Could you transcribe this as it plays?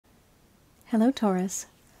Hello Taurus,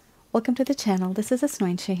 welcome to the channel. This is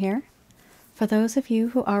Asnointia here. For those of you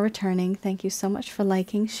who are returning, thank you so much for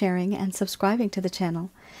liking, sharing, and subscribing to the channel.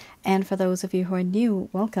 And for those of you who are new,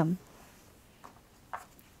 welcome.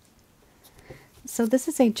 So this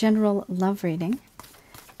is a general love reading,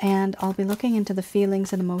 and I'll be looking into the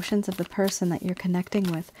feelings and emotions of the person that you're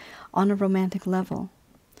connecting with on a romantic level.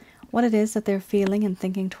 What it is that they're feeling and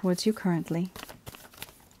thinking towards you currently.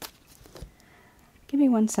 Give me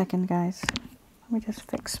 1 second, guys. Let me just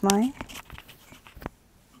fix my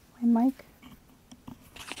mic.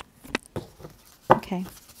 Okay.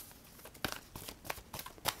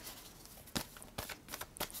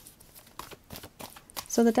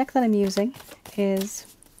 So the deck that I'm using is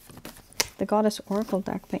the Goddess Oracle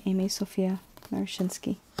deck by Amy Sophia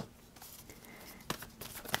Marushinsky.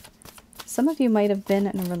 Some of you might have been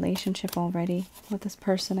in a relationship already with this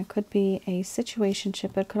person. It could be a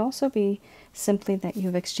situationship. It could also be simply that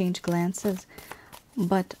you've exchanged glances,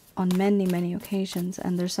 but on many, many occasions.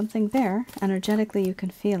 And there's something there. Energetically, you can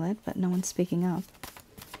feel it, but no one's speaking up.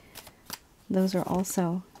 Those are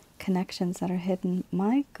also connections that are hidden.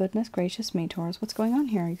 My goodness gracious me, Taurus. What's going on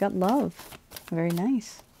here? You got love. Very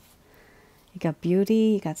nice. You got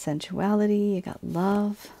beauty. You got sensuality. You got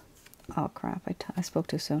love. Oh, crap. I spoke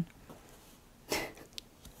too soon.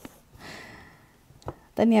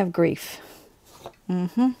 Then you have grief.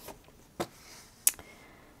 Then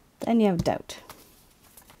you have doubt.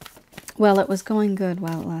 Well, it was going good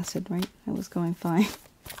while it lasted, right? It was going fine.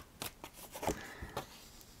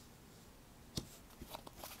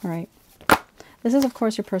 All right. This is, of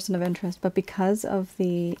course, your person of interest, but because of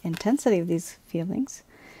the intensity of these feelings,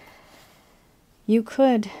 you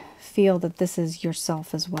could feel that this is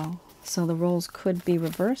yourself as well. So the roles could be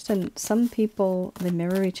reversed, and some people, they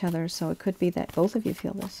mirror each other, so it could be that both of you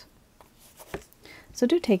feel this. So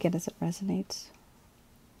do take it as it resonates.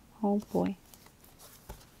 Oh boy.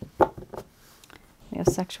 We have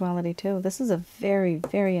sexuality too. This is a very,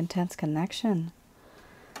 very intense connection.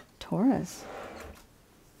 Taurus.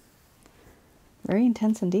 Very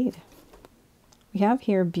intense indeed. We have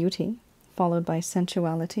here beauty, followed by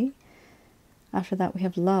sensuality. After that we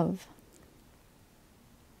have love.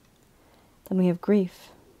 Then we have grief,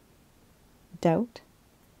 doubt,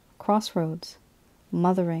 crossroads,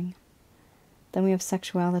 mothering. Then we have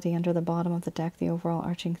sexuality under the bottom of the deck, the overall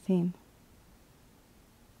arching theme.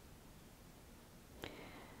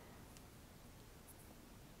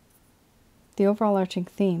 The overall arching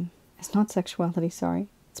theme is not sexuality, sorry,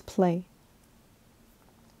 it's play.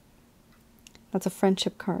 That's a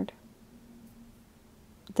friendship card.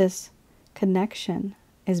 This connection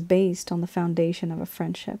is based on the foundation of a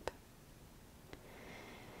friendship.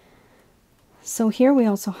 So here we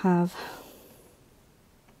also have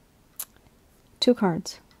 2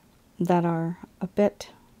 cards that are a bit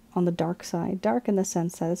on the dark side. Dark in the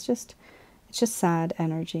sense that it's just sad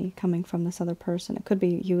energy coming from this other person. It could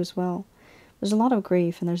be you as well. There's a lot of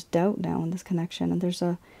grief and there's doubt now in this connection, and there's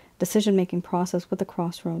a decision-making process with the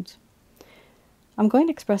crossroads. I'm going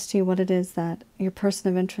to express to you what it is that your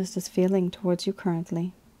person of interest is feeling towards you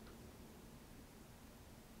currently.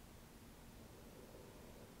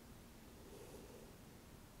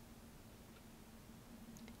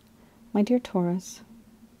 My dear Taurus,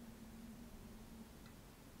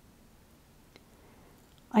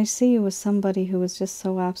 I see you as somebody who is just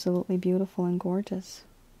so absolutely beautiful and gorgeous.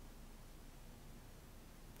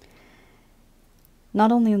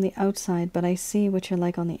 Not only on the outside, but I see what you're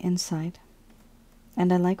like on the inside.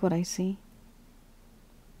 And I like what I see.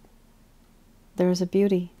 There is a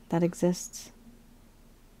beauty that exists.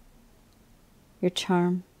 Your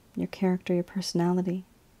charm, your character, your personality,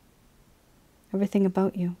 everything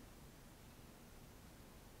about you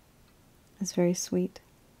is very sweet,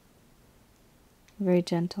 very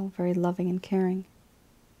gentle, very loving and caring.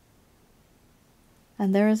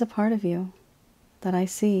 And there is a part of you that I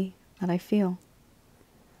see, that I feel,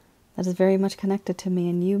 that is very much connected to me,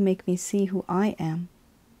 and you make me see who I am.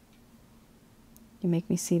 You make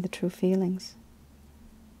me see the true feelings.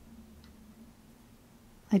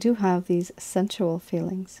 I do have these sensual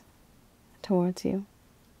feelings towards you.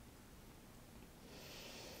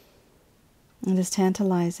 It is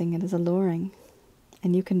tantalizing, it is alluring,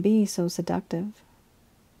 and you can be so seductive,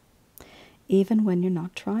 even when you're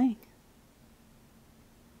not trying.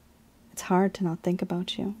 It's hard to not think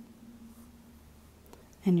about you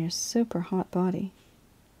and your super hot body.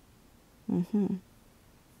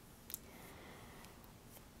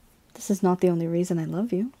 This is not the only reason I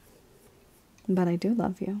love you, but I do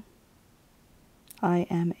love you. I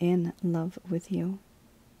am in love with you.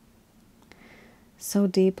 So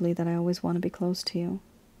deeply that I always want to be close to you.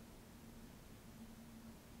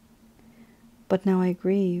 But now I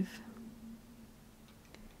grieve.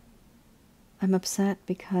 I'm upset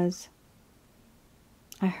because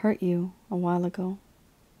I hurt you a while ago.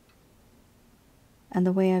 And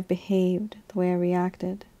the way I've behaved, the way I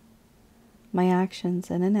reacted, my actions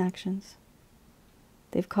and inactions,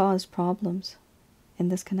 they've caused problems in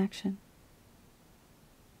this connection.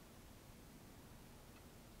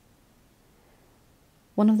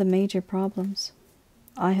 One of the major problems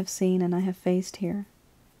I have seen and I have faced here,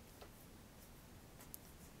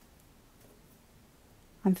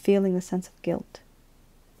 I'm feeling the sense of guilt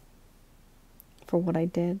for what I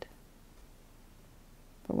did,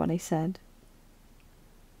 for what I said,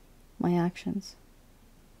 my actions.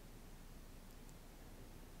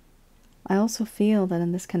 I also feel that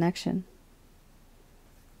in this connection,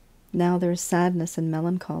 now there is sadness and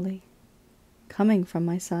melancholy coming from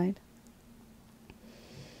my side.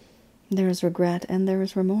 There is regret and there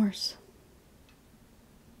is remorse.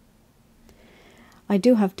 I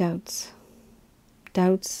do have doubts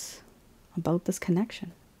about this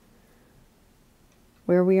connection,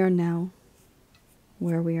 where we are now,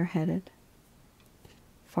 where we are headed,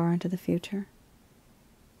 far into the future,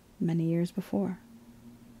 many years before.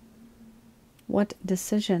 What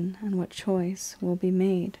decision and what choice will be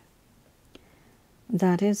made?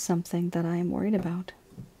 That is something that I am worried about.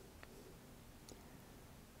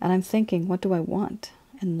 And I'm thinking, what do I want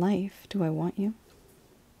in life? Do I want you?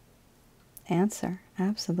 Answer,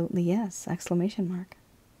 absolutely yes, exclamation mark.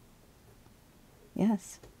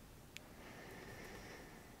 Yes.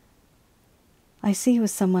 I see you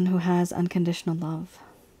as someone who has unconditional love.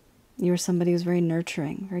 You're somebody who's very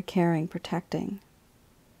nurturing, very caring, protecting.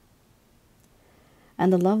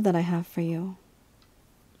 And the love that I have for you,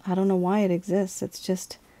 I don't know why it exists, it's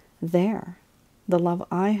just there. The love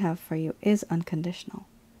I have for you is unconditional.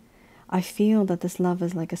 I feel that this love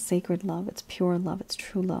is like a sacred love, it's pure love, it's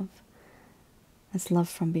true love. It's love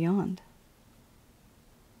from beyond.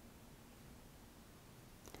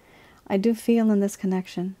 I do feel in this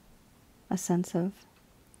connection a sense of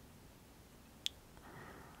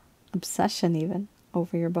obsession even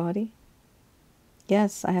over your body.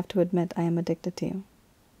 Yes, I have to admit I am addicted to you.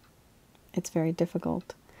 It's very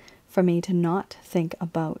difficult for me to not think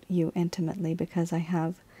about you intimately because I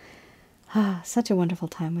have such a wonderful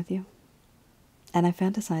time with you. And I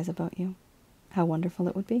fantasize about you, how wonderful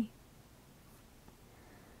it would be.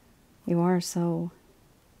 You are so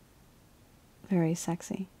very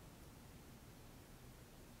sexy.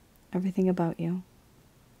 Everything about you.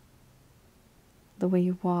 The way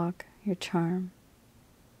you walk, your charm.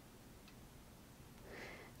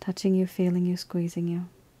 Touching you, feeling you, squeezing you.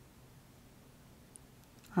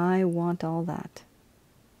 I want all that.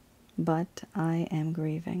 But I am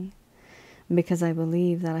grieving because I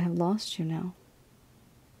believe that I have lost you now.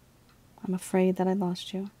 I'm afraid that I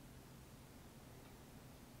lost you.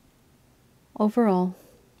 Overall,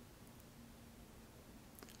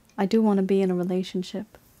 I do want to be in a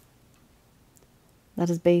relationship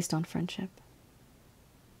that is based on friendship,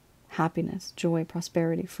 happiness, joy,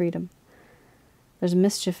 prosperity, freedom. There's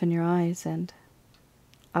mischief in your eyes and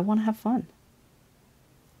I want to have fun.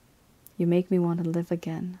 You make me want to live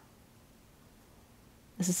again.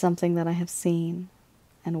 This is something that I have seen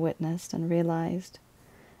and witnessed and realized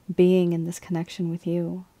being in this connection with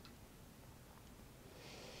you.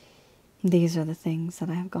 These are the things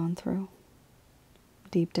that I have gone through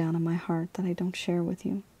deep down in my heart that I don't share with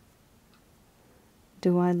you.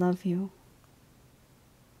 Do I love you?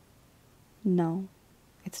 No,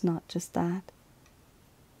 it's not just that.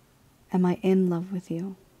 Am I in love with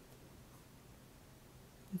you?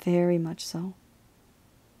 Very much so.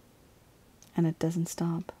 And it doesn't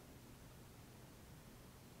stop.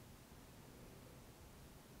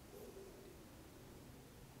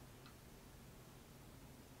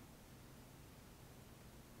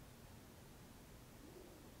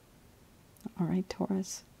 All right,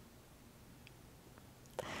 Taurus.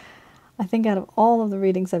 I think out of all of the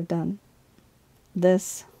readings I've done,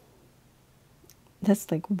 this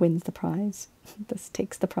like wins the prize. This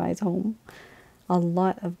takes the prize home. A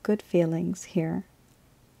lot of good feelings here.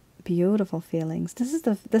 Beautiful feelings. This is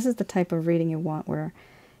the type of reading you want where,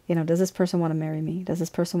 you know, does this person want to marry me? Does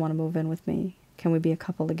this person want to move in with me? Can we be a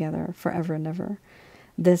couple together forever and ever?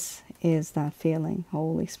 This is that feeling.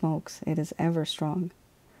 Holy smokes. It is ever strong.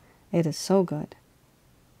 It is so good.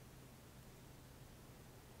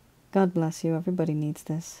 God bless you. Everybody needs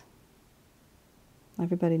this.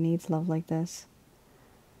 Everybody needs love like this.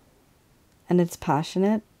 And it's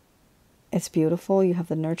passionate. It's beautiful. You have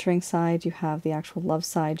the nurturing side. You have the actual love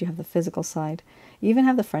side. You have the physical side. You even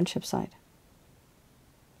have the friendship side.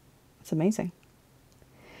 It's amazing.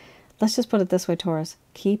 Let's just put it this way, Taurus.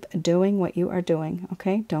 Keep doing what you are doing,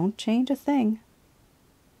 okay? Don't change a thing.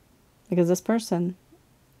 Because this person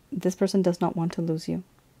does not want to lose you.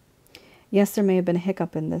 Yes, there may have been a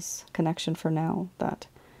hiccup in this connection for now, that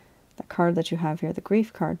card that you have here, the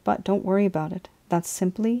grief card, but don't worry about it. That's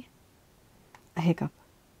simply a hiccup.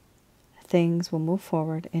 Things will move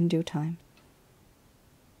forward in due time.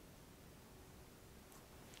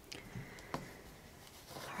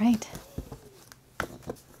 All right.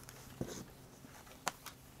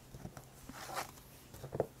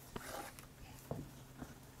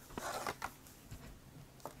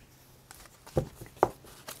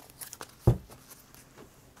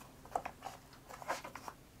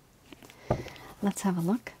 Let's have a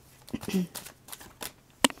look.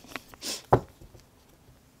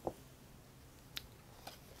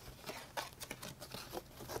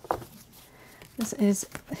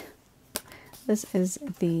 This is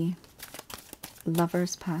the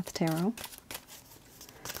Lover's Path Tarot.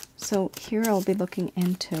 So here I'll be looking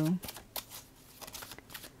into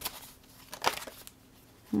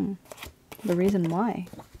the reason why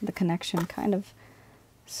the connection kind of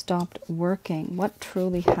stopped working. What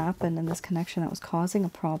truly happened in this connection that was causing a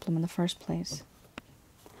problem in the first place?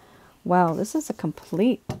 Wow, this is a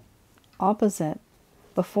complete opposite.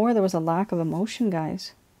 Before there was a lack of emotion,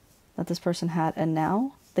 guys, that this person had, and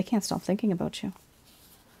now they can't stop thinking about you.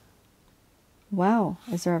 Wow,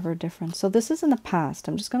 is there ever a difference? So this is in the past.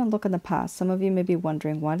 I'm just going to look in the past. Some of you may be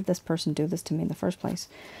wondering, why did this person do this to me in the first place?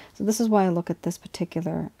 So this is why I look at this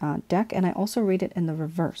particular deck, and I also read it in the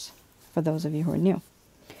reverse for those of you who are new.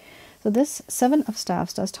 So this Seven of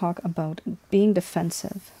Staffs does talk about being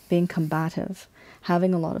defensive, being combative,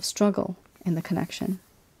 having a lot of struggle in the connection.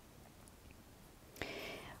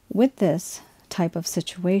 With this type of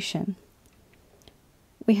situation,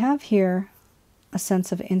 we have here a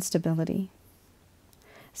sense of instability.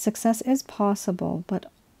 Success is possible,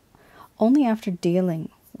 but only after dealing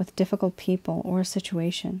with difficult people or a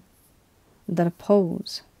situation that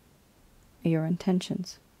oppose your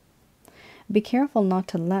intentions. Be careful not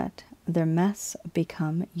to let their mess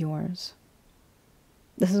become yours.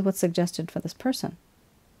 This is what's suggested for this person.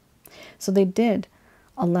 So they did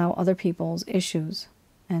allow other people's issues,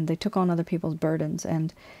 and they took on other people's burdens,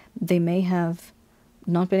 and they may have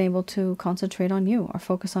not been able to concentrate on you or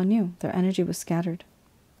focus on you. Their energy was scattered.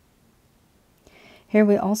 Here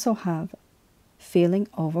we also have feeling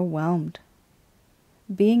overwhelmed,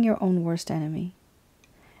 being your own worst enemy,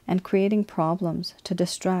 and creating problems to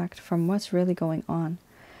distract from what's really going on.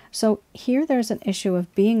 So here there's an issue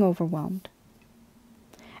of being overwhelmed,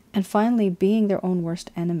 and finally being their own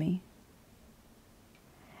worst enemy,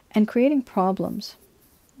 and creating problems,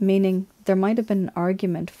 meaning there might have been an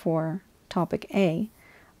argument for topic A,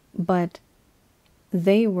 but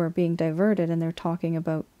they were being diverted and they're talking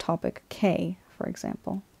about topic K, for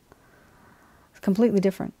example. It's completely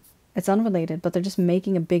different. It's unrelated, but they're just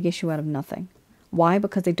making a big issue out of nothing. Why?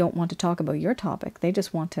 Because they don't want to talk about your topic. They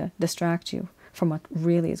just want to distract you from what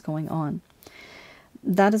really is going on.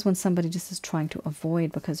 That is when somebody just is trying to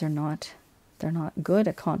avoid, because they're not good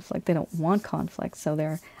at conflict. They don't want conflict, so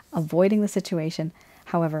they're avoiding the situation.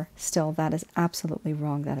 However, still, that is absolutely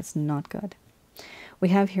wrong. That is not good. We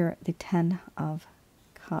have here the Ten of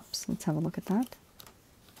Cups. Let's have a look at that.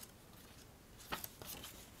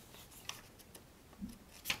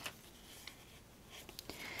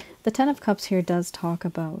 The Ten of Cups here does talk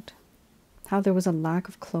about how there was a lack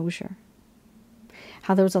of closure,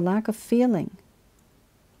 how there was a lack of feeling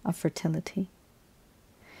of fertility,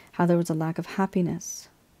 how there was a lack of happiness,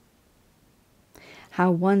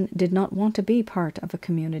 how one did not want to be part of a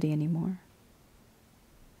community anymore.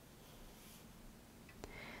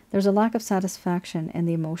 There's a lack of satisfaction in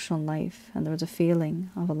the emotional life, and there was a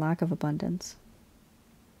feeling of a lack of abundance.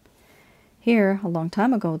 Here, a long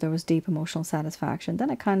time ago, there was deep emotional satisfaction. Then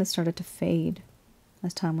it kind of started to fade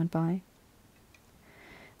as time went by.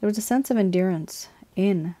 There was a sense of endurance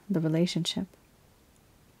in the relationship.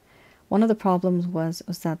 One of the problems was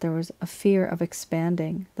that there was a fear of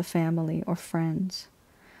expanding the family or friends,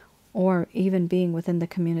 or even being within the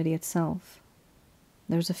community itself.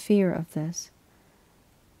 There's a fear of this,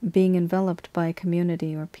 being enveloped by a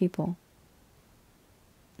community or people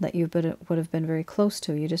that you would have been very close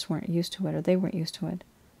to. You just weren't used to it, or they weren't used to it.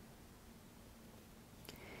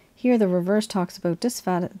 Here the reverse talks about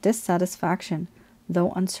dissatisfaction, though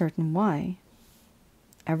uncertain why.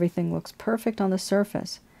 Everything looks perfect on the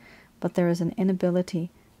surface, but there is an inability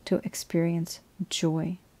to experience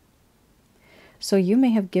joy. So you may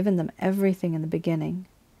have given them everything in the beginning,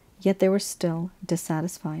 yet they were still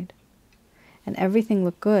dissatisfied. And everything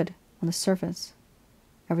looked good on the surface.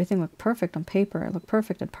 Everything looked perfect on paper. It looked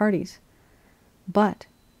perfect at parties. But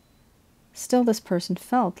still this person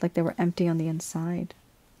felt like they were empty on the inside.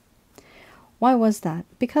 Why was that?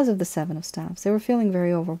 Because of the Seven of Staves. They were feeling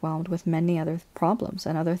very overwhelmed with many other problems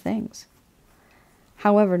and other things.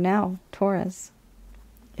 However, now, Taurus,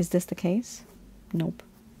 is this the case? Nope.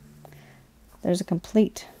 There's a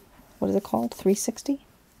complete, what is it called? 360,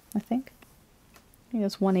 I think. I think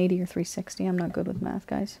it's 180 or 360. I'm not good with math,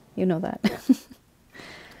 guys. You know that.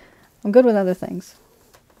 I'm good with other things.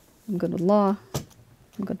 I'm good with law.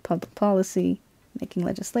 I'm good with public policy, making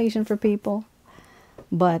legislation for people.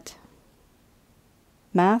 But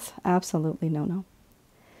math, absolutely no.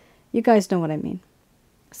 You guys know what I mean.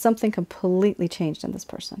 Something completely changed in this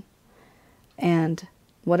person. And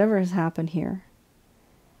whatever has happened here,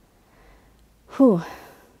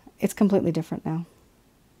 it's completely different now.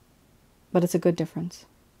 But it's a good difference.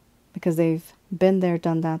 Because they've been there,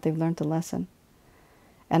 done that, they've learned the lesson.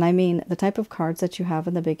 And I mean, the type of cards that you have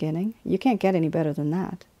in the beginning, you can't get any better than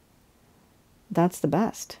that. That's the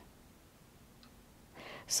best.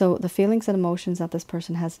 So the feelings and emotions that this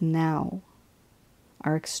person has now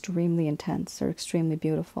are extremely intense, or extremely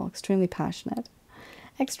beautiful, extremely passionate,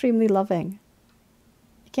 extremely loving.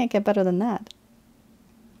 You can't get better than that.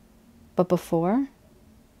 But before,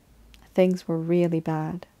 things were really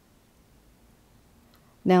bad.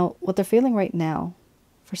 Now, what they're feeling right now,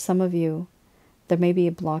 for some of you, there may be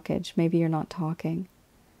a blockage. Maybe you're not talking.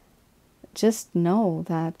 Just know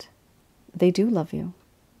that they do love you.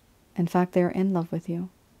 In fact, they're in love with you.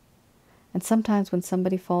 And sometimes when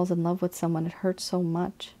somebody falls in love with someone, it hurts so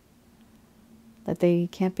much that they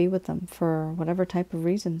can't be with them for whatever type of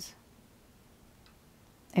reasons.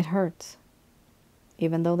 It hurts,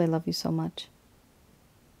 even though they love you so much.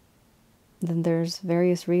 Then there's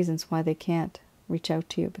various reasons why they can't reach out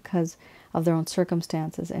to you because of their own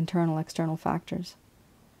circumstances, internal, external factors.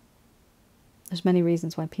 There's many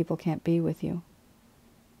reasons why people can't be with you.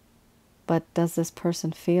 But does this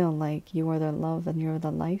person feel like you are their love and you're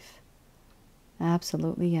the life?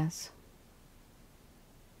 Absolutely yes.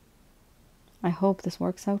 I hope this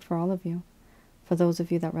works out for all of you. For those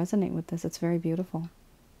of you that resonate with this, it's very beautiful.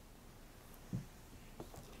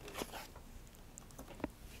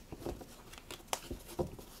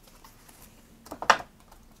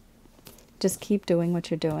 Just keep doing what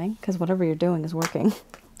you're doing, because whatever you're doing is working.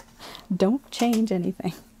 Don't change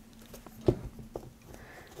anything.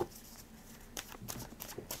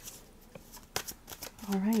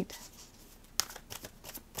 All right.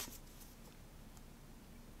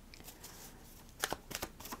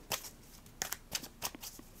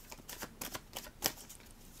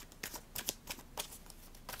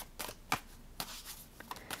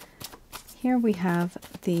 Here we have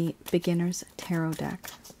the Beginner's Tarot deck.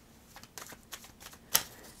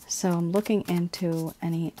 So I'm looking into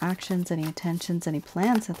any actions, any intentions, any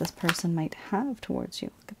plans that this person might have towards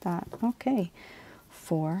you. Look at that. Okay.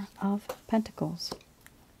 Four of Pentacles.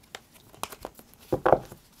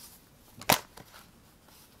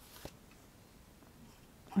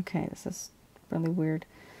 Okay, this is really weird.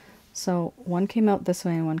 So one came out this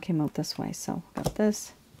way and one came out this way. So got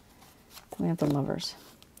this. We have the Lovers.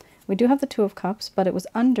 We do have the Two of Cups, but it was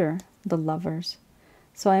under the Lovers.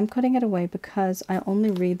 So I'm putting it away because I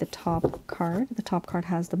only read the top card. The top card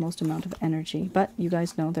has the most amount of energy. But you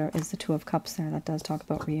guys know there is the Two of Cups there. That does talk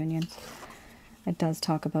about reunions. It does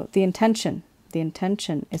talk about the intention. The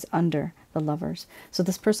intention is under the Lovers. So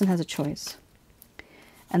this person has a choice.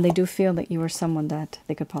 And they do feel that you are someone that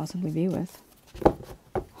they could possibly be with. Oh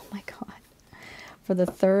my God. For the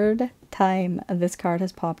third time this card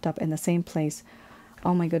has popped up in the same place.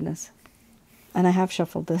 Oh my goodness. And I have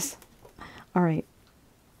shuffled this. All right.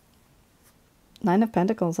 Nine of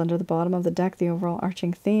Pentacles under the bottom of the deck, the overall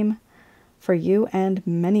arching theme for you and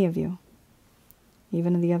many of you,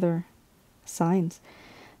 even in the other signs.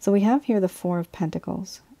 So we have here the Four of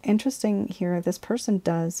Pentacles. Interesting here, this person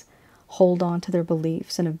does hold on to their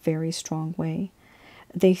beliefs in a very strong way.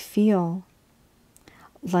 They feel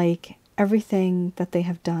like everything that they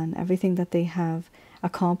have done, everything that they have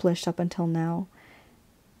accomplished up until now,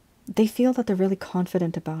 they feel that they're really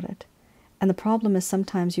confident about it. And the problem is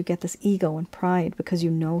sometimes you get this ego and pride because you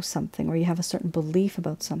know something or you have a certain belief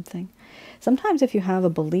about something. Sometimes if you have a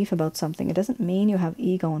belief about something, it doesn't mean you have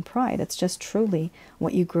ego and pride. It's just truly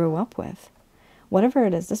what you grew up with. Whatever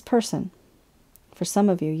it is, this person, for some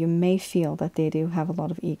of you, you may feel that they do have a lot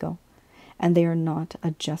of ego and they are not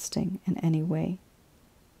adjusting in any way.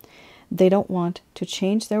 They don't want to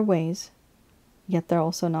change their ways, yet they're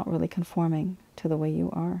also not really conforming to the way you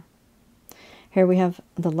are. Here we have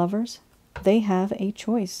the Lovers. They have a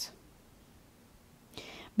choice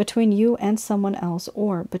between you and someone else,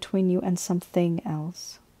 or between you and something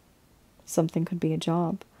else. Something could be a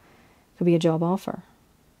job. It could be a job offer.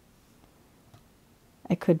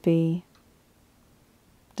 It could be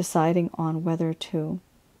deciding on whether to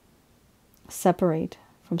separate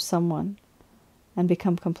from someone and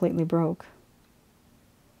become completely broke,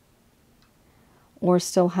 or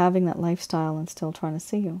still having that lifestyle and still trying to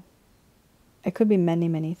see you. It could be many,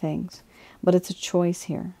 many things, but it's a choice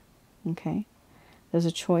here, okay? There's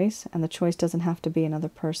a choice, and the choice doesn't have to be another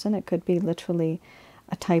person. It could be literally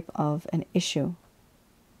a type of an issue,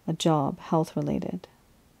 a job, health-related,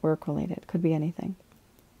 work-related. It could be anything.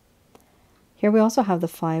 Here we also have the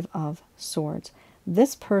Five of Swords.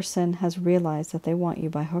 This person has realized that they want you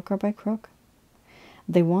by hook or by crook.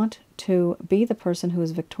 They want to be the person who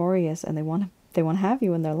is victorious, and they want to have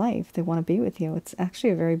you in their life. They want to be with you. It's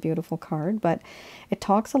actually a very beautiful card, but it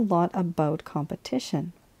talks a lot about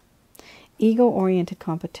competition. Ego-oriented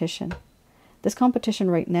competition. This competition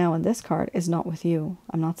right now in this card is not with you.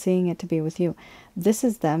 I'm not seeing it to be with you. This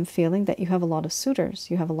is them feeling that you have a lot of suitors.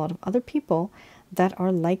 You have a lot of other people that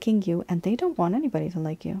are liking you, and they don't want anybody to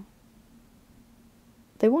like you.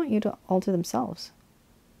 They want you to alter themselves.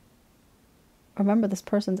 Remember, this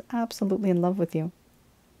person's absolutely in love with you.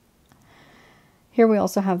 Here we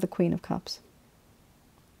also have the Queen of Cups.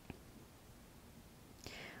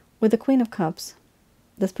 With the Queen of Cups,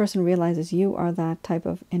 this person realizes you are that type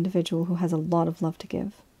of individual who has a lot of love to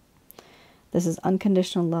give. This is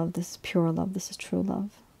unconditional love. This is pure love. This is true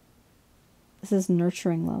love. This is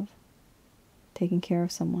nurturing love. Taking care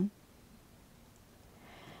of someone.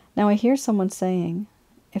 Now I hear someone saying,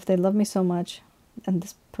 if they love me so much, and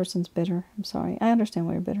this person's bitter, I'm sorry, I understand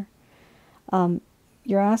why you're bitter.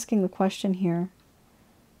 You're asking the question here,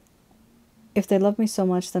 if they love me so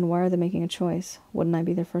much, then why are they making a choice? Wouldn't I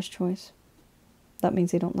be their first choice? That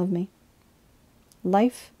means they don't love me.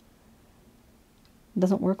 Life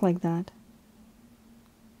doesn't work like that.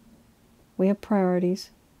 We have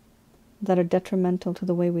priorities that are detrimental to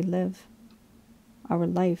the way we live, our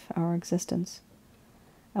life, our existence.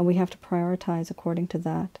 And we have to prioritize according to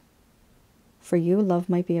that. For you, love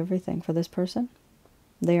might be everything. For this person,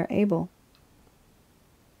 they are able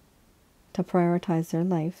to prioritize their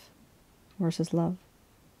life versus love.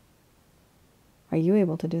 Are you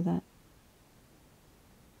able to do that?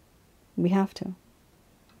 We have to.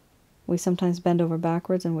 We sometimes bend over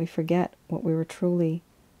backwards and we forget what we were truly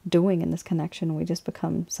doing in this connection. We just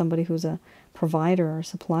become somebody who's a provider or a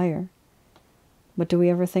supplier. But do we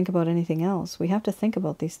ever think about anything else? We have to think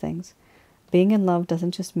about these things. Being in love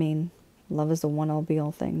doesn't just mean love is the one-all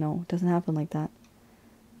be-all thing. No, it doesn't happen like that.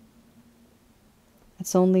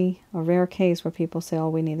 It's only a rare case where people say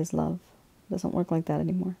all we need is love. It doesn't work like that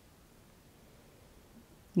anymore.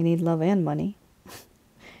 You need love and money.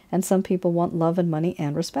 And some people want love and money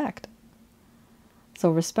and respect.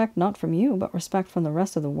 So respect not from you, but respect from the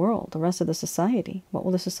rest of the world, the rest of the society. What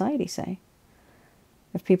will the society say?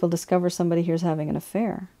 If people discover somebody here's having an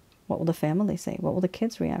affair, what will the family say? What will the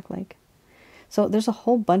kids react like? So there's a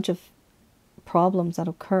whole bunch of problems that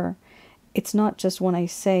occur. It's not just when I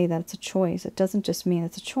say that it's a choice. It doesn't just mean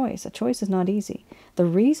it's a choice. A choice is not easy. The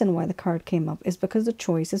reason why the card came up is because the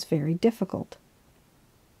choice is very difficult.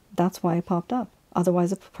 That's why it popped up.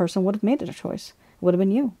 Otherwise, a person would have made it a choice. It would have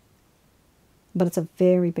been you. But it's a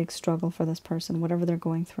very big struggle for this person, whatever they're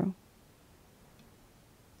going through.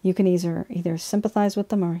 You can either sympathize with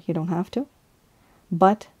them or you don't have to.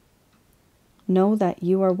 But know that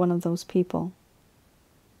you are one of those people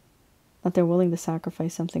that they're willing to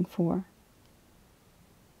sacrifice something for.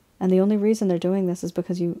 And the only reason they're doing this is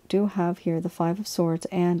because you do have here the Five of Swords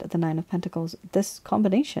and the Nine of Pentacles. This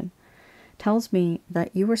combination tells me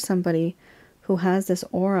that you are somebody who has this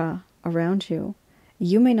aura around you.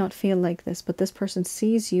 You may not feel like this, but this person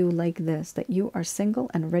sees you like this, that you are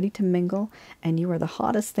single and ready to mingle, and you are the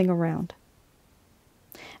hottest thing around.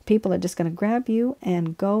 People are just going to grab you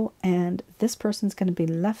and go, and this person's going to be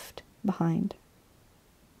left behind.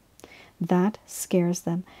 That scares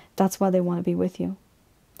them. That's why they want to be with you.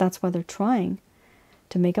 That's why they're trying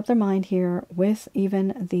to make up their mind here with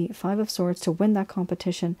even the Five of Swords to win that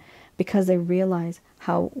competition, because they realize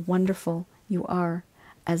how wonderful you are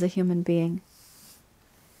as a human being.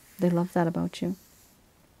 They love that about you.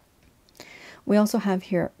 We also have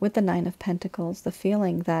here with the Nine of Pentacles the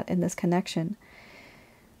feeling that in this connection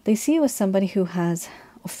they see you as somebody who has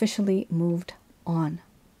officially moved on.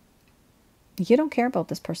 You don't care about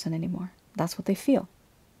this person anymore. That's what they feel.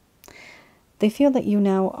 They feel that you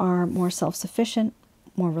now are more self-sufficient,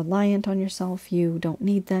 more reliant on yourself. You don't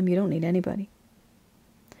need them. You don't need anybody.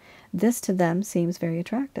 This to them seems very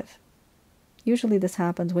attractive. Usually this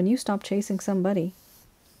happens when you stop chasing somebody.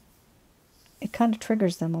 it kind of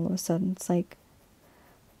triggers them all of a sudden. It's like,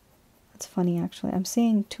 it's funny actually. I'm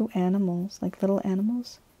seeing two animals, like little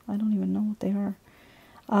animals. I don't even know what they are.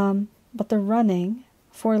 But they're running,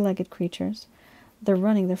 four-legged creatures. They're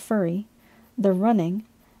running, they're furry. They're running,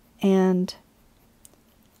 and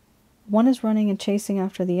one is running and chasing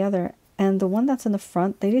after the other. And the one that's in the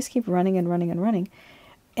front, they just keep running and running and running.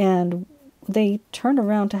 And they turn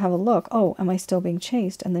around to have a look. Oh, am I still being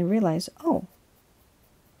chased? And they realize, oh,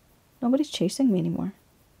 nobody's chasing me anymore.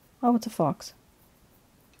 Oh, it's a fox.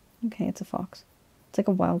 Okay, it's a fox. It's like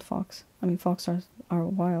a wild fox. I mean, foxes are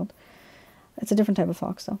wild. It's a different type of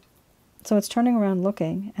fox, though. So it's turning around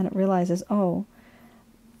looking, and it realizes, oh,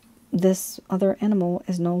 this other animal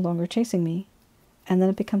is no longer chasing me. And then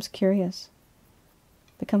it becomes curious.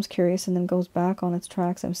 Becomes curious and then goes back on its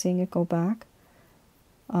tracks. I'm seeing it go back.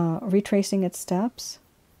 Retracing its steps,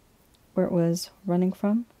 where it was running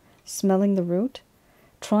from. Smelling the route.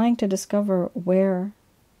 Trying to discover where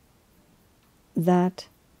that,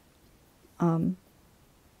 I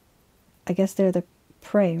guess they're the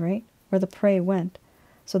prey, right? Where the prey went.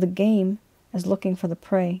 So the game is looking for the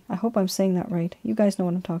prey. I hope I'm saying that right. You guys know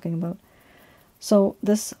what I'm talking about. So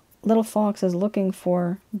this little fox is looking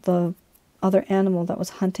for the other animal that was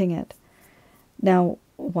hunting it. Now,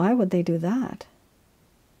 why would they do that?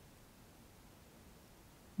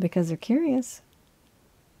 Because they're curious.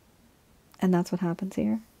 And that's what happens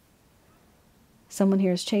here. Someone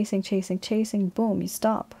here is chasing, chasing, chasing. Boom, you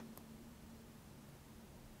stop.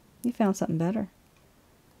 You found something better.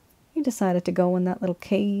 You decided to go in that little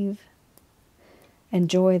cave.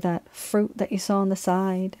 Enjoy that fruit that you saw on the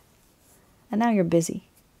side. And now you're busy.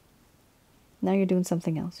 Now you're doing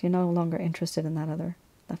something else. You're no longer interested in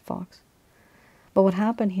that fox. But what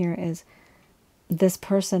happened here is this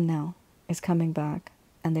person now is coming back,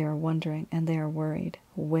 and they are wondering and they are worried.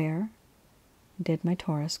 Where did my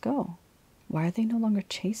Taurus go? Why are they no longer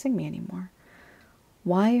chasing me anymore?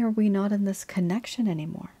 Why are we not in this connection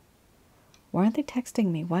anymore? Why aren't they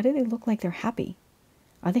texting me? Why do they look like they're happy?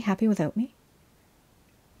 Are they happy without me?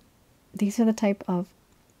 These are the type of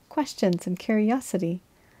questions and curiosity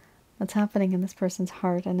that's happening in this person's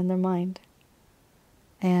heart and in their mind.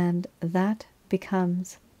 And that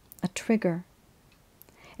becomes a trigger.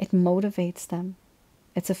 It motivates them.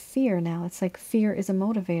 It's a fear now. It's like fear is a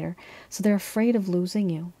motivator. So they're afraid of losing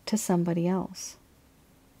you to somebody else.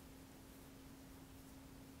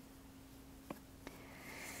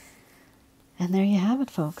 And there you have it,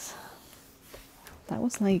 folks. That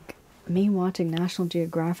was like me watching National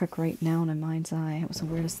Geographic right now in my mind's eye. It was the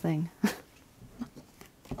weirdest thing.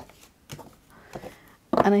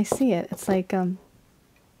 And I see it. It's like,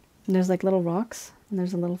 there's like little rocks, and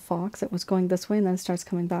there's a little fox. It was going this way, and then it starts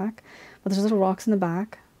coming back. But there's little rocks in the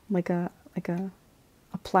back, like a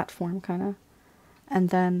platform kind of. And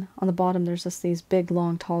then on the bottom, there's just these big,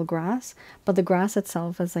 long, tall grass. But the grass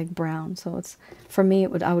itself is like brown. So it's, for me,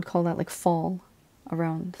 I would call that like fall,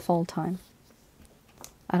 around fall time.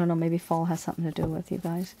 I don't know, maybe fall has something to do with you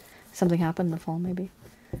guys. Something happened in the fall, maybe.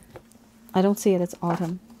 I don't see it, it's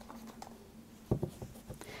autumn.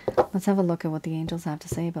 Let's have a look at what the angels have to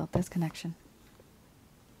say about this connection.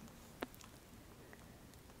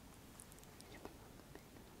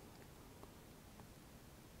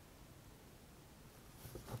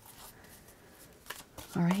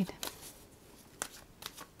 All right.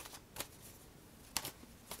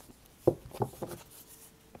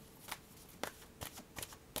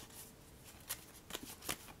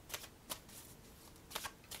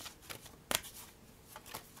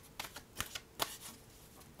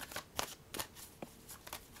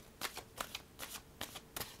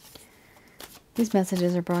 These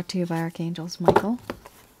messages are brought to you by Archangels Michael,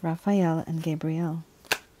 Raphael, and Gabriel.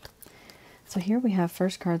 So here we have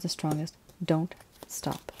first card, the strongest. Don't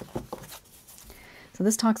stop. So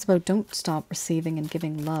this talks about don't stop receiving and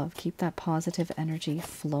giving love. Keep that positive energy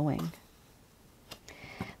flowing.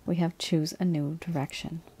 We have choose a new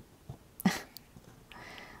direction.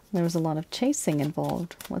 There was a lot of chasing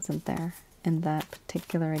involved, wasn't there, in that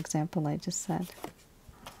particular example I just said.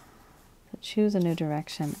 So choose a new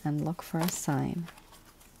direction and look for a sign.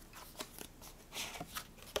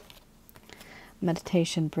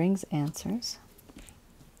 Meditation brings answers.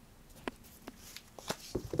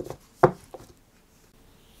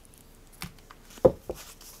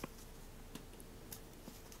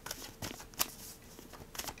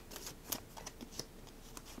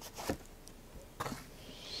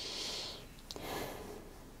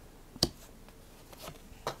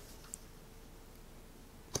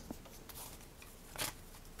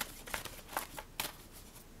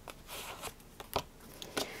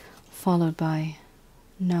 Followed by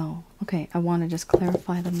no. Okay, I want to just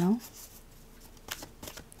clarify the no.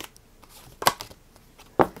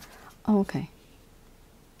 Okay.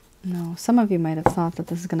 No, some of you might have thought that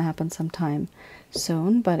this is going to happen sometime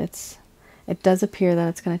soon, but it does appear that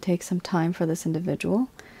it's going to take some time for this individual.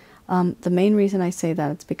 The main reason I say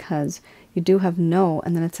that is because you do have no,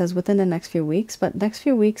 and then it says within the next few weeks, but next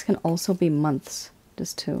few weeks can also be months,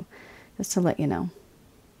 just to let you know.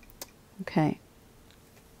 Okay.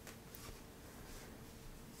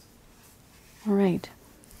 All right.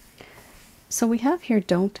 So we have here,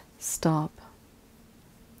 don't stop.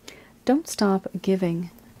 Don't stop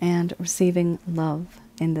giving and receiving love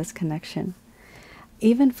in this connection.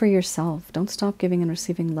 Even for yourself, don't stop giving and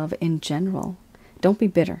receiving love in general. Don't be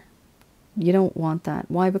bitter. You don't want that.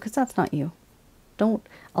 Why? Because that's not you. Don't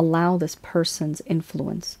allow this person's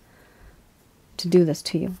influence to do this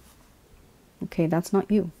to you. Okay, that's not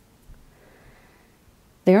you.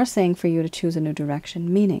 They are saying for you to choose a new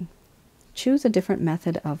direction, meaning choose a different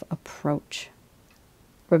method of approach.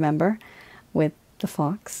 Remember, with the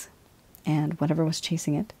fox and whatever was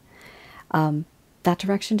chasing it, that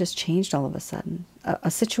direction just changed all of a sudden.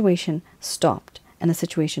 A situation stopped and a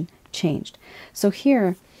situation changed. So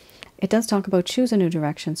here, it does talk about choose a new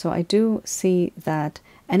direction. So I do see that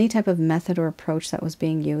any type of method or approach that was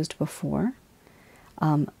being used before,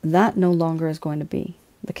 that no longer is going to be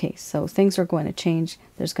the case. So things are going to change.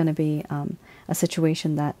 There's going to be a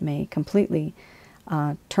situation that may completely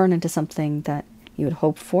turn into something that you would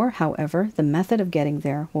hope for. However, the method of getting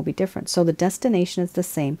there will be different. So the destination is the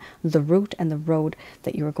same. The route and the road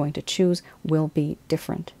that you are going to choose will be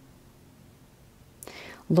different.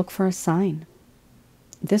 Look for a sign.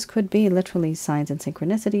 This could be literally signs and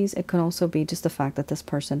synchronicities. It could also be just the fact that this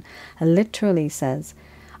person literally says,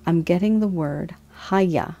 I'm getting the word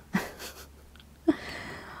Haya.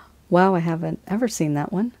 Wow, I haven't ever seen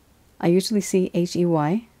that one. I usually see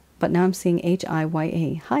H-E-Y, but now I'm seeing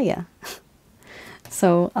H-I-Y-A, Haya.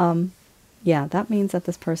 So, yeah, that means that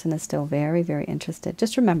this person is still very, very interested.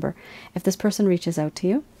 Just remember, if this person reaches out to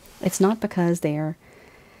you, it's not because they're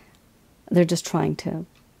just trying to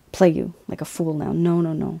play you like a fool now. No,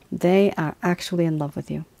 no, no. They are actually in love with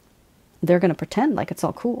you. They're going to pretend like it's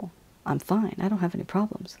all cool. I'm fine. I don't have any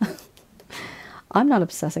problems. I'm not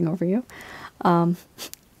obsessing over you.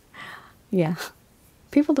 Yeah.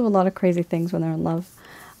 People do a lot of crazy things when they're in love.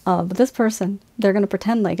 But this person, they're going to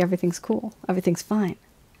pretend like everything's cool. Everything's fine.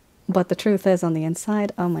 But the truth is, on the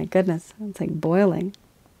inside, oh my goodness, it's like boiling.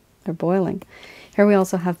 They're boiling. Here we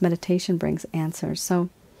also have meditation brings answers. So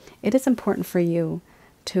it is important for you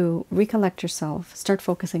to recollect yourself, start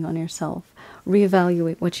focusing on yourself,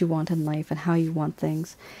 reevaluate what you want in life and how you want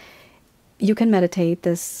things. You can meditate.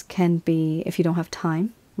 This can be, if you don't have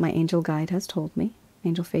time, my angel guide has told me,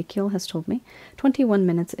 Angel Fakil has told me, 21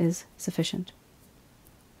 minutes is sufficient.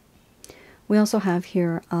 We also have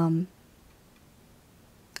here to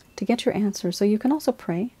get your answer. So you can also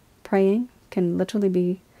pray. Praying can literally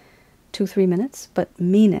be 2-3 minutes, but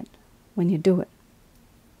mean it when you do it.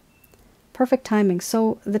 Perfect timing.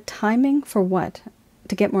 So the timing for what?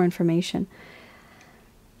 To get more information.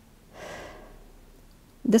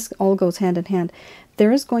 This all goes hand in hand.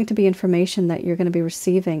 There is going to be information that you're going to be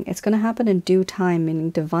receiving. It's going to happen in due time, meaning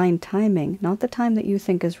divine timing, not the time that you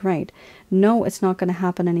think is right. No, it's not going to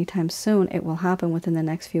happen anytime soon. It will happen within the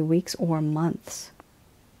next few weeks or months.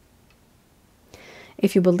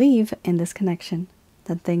 If you believe in this connection,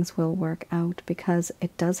 then things will work out, because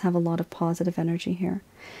it does have a lot of positive energy here.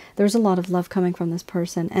 There's a lot of love coming from this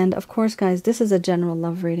person. And of course, guys, this is a general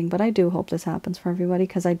love reading, but I do hope this happens for everybody,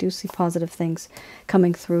 because I do see positive things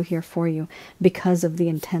coming through here for you because of the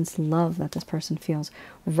intense love that this person feels.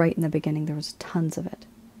 Right in the beginning, there was tons of it.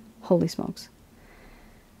 Holy smokes.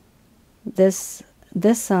 This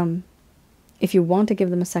if you want to give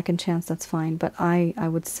them a second chance, that's fine. But I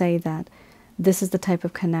would say that this is the type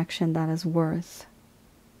of connection that is worth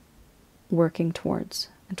working towards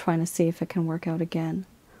and trying to see if it can work out again,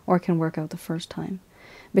 or it can work out the first time,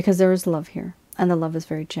 because there is love here, and the love is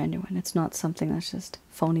very genuine. It's not something that's just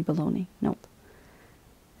phony baloney. Nope.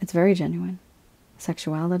 It's very genuine.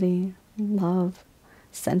 Sexuality, love,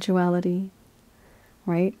 sensuality,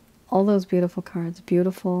 right? All those beautiful cards,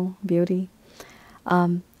 beautiful, beauty.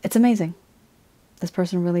 It's amazing. This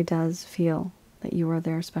person really does feel that you are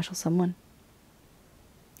their special someone.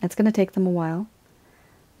 It's going to take them a while,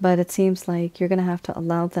 but it seems like you're going to have to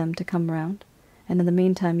allow them to come around. And in the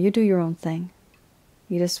meantime, you do your own thing.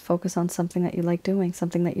 You just focus on something that you like doing,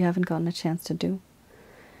 something that you haven't gotten a chance to do.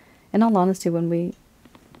 In all honesty, when we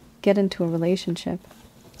get into a relationship,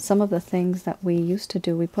 some of the things that we used to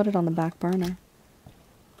do, we put it on the back burner.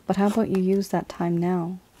 But how about you use that time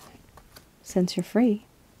now, since you're free,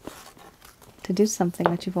 to do something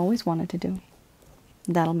that you've always wanted to do?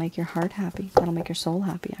 That'll make your heart happy. That'll make your soul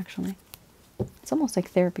happy, actually. It's almost like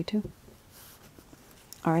therapy too.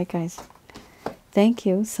 All right, guys. Thank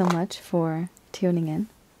you so much for tuning in.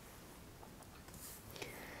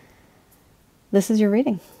 This is your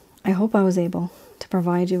reading. I hope I was able to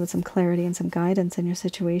provide you with some clarity and some guidance in your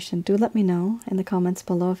situation. Do let me know in the comments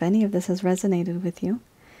below if any of this has resonated with you.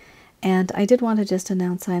 And I did want to just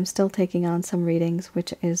announce I am still taking on some readings,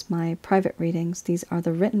 which is my private readings. These are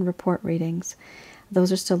the written report readings.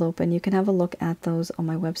 Those are still open. You can have a look at those on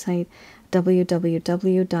my website,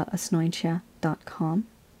 www.asnointia.com.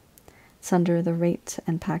 It's under the rates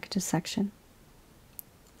and packages section.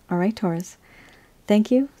 All right, Taurus.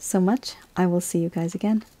 Thank you so much. I will see you guys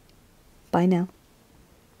again. Bye now.